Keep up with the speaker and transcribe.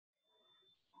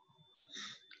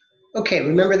Okay,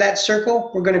 remember that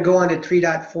circle? We're going to go on to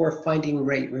 3.4, finding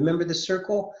rate. Remember the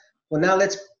circle? Well, now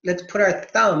let's put our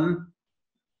thumb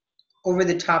over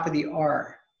the top of the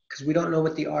R, because we don't know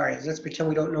what the R is. Let's pretend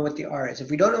we don't know what the R is. If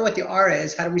we don't know what the R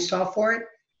is, how do we solve for it?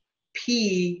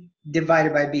 P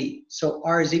divided by B. So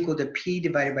R is equal to P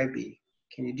divided by B.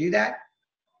 Can you do that?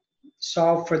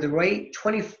 Solve for the rate.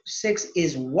 26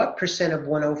 is what percent of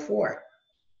 104?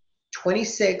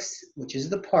 26, which is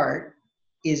the part,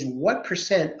 is what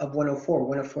percent of 104?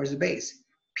 104 is the base.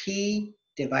 P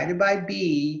divided by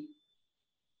B,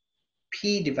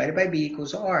 P divided by B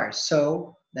equals R.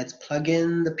 So let's plug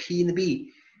in the P and the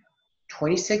B.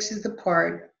 26 is the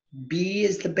part, B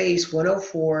is the base,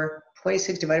 104.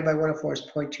 26 divided by 104 is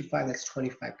 0.25, that's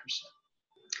 25%.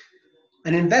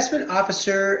 An investment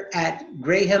officer at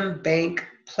Graham Bank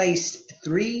placed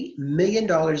 $3 million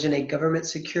in a government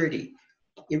security.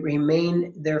 It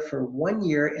remained there for 1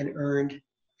 year and earned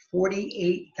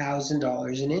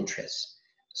 $48,000 in interest.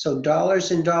 So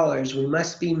dollars and dollars, we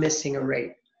must be missing a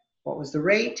rate. What was the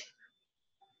rate?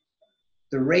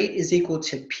 The rate is equal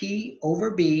to P over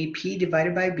B, P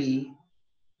divided by B.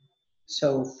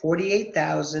 So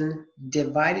 48,000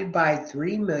 divided by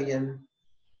 3 million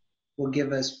will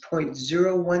give us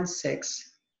 0.016.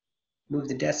 Move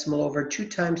the decimal over 2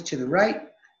 times to the right,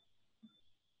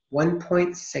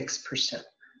 1.6%.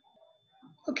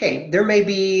 Okay, there may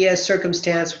be a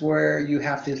circumstance where you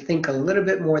have to think a little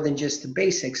bit more than just the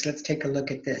basics. Let's take a look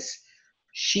at this.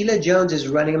 Sheila Jones is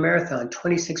running a marathon,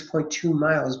 26.2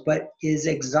 miles, but is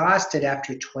exhausted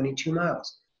after 22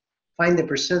 miles. Find the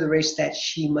percent of the race that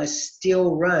she must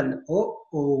still run.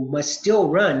 Must still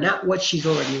run, not what she's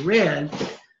already ran,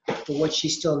 but what she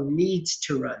still needs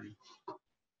to run.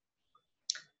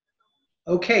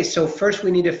 Okay, so first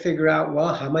we need to figure out,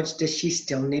 well, how much does she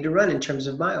still need to run in terms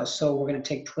of miles? So we're going to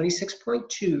take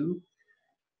 26.2.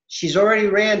 She's already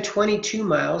ran 22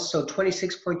 miles, so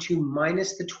 26.2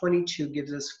 minus the 22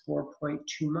 gives us 4.2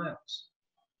 miles.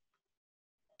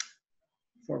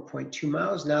 4.2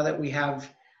 miles. Now that we have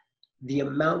the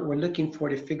amount we're looking for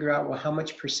to figure out, well, how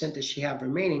much percent does she have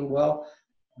remaining? Well,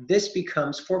 this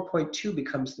becomes, 4.2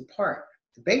 becomes the part.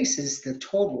 The base is the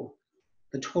total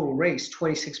race,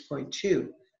 26.2.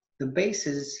 The base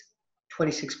is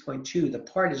 26.2. The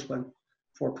part is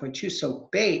 4.2. So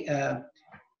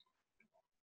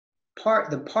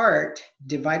the part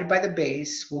divided by the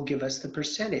base will give us the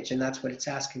percentage, and that's what it's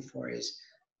asking for, is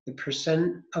the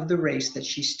percent of the race that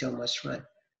she still must run.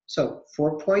 So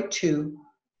 4.2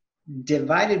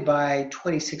 divided by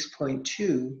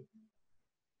 26.2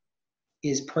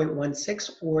 is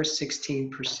 0.16 or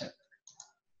 16%.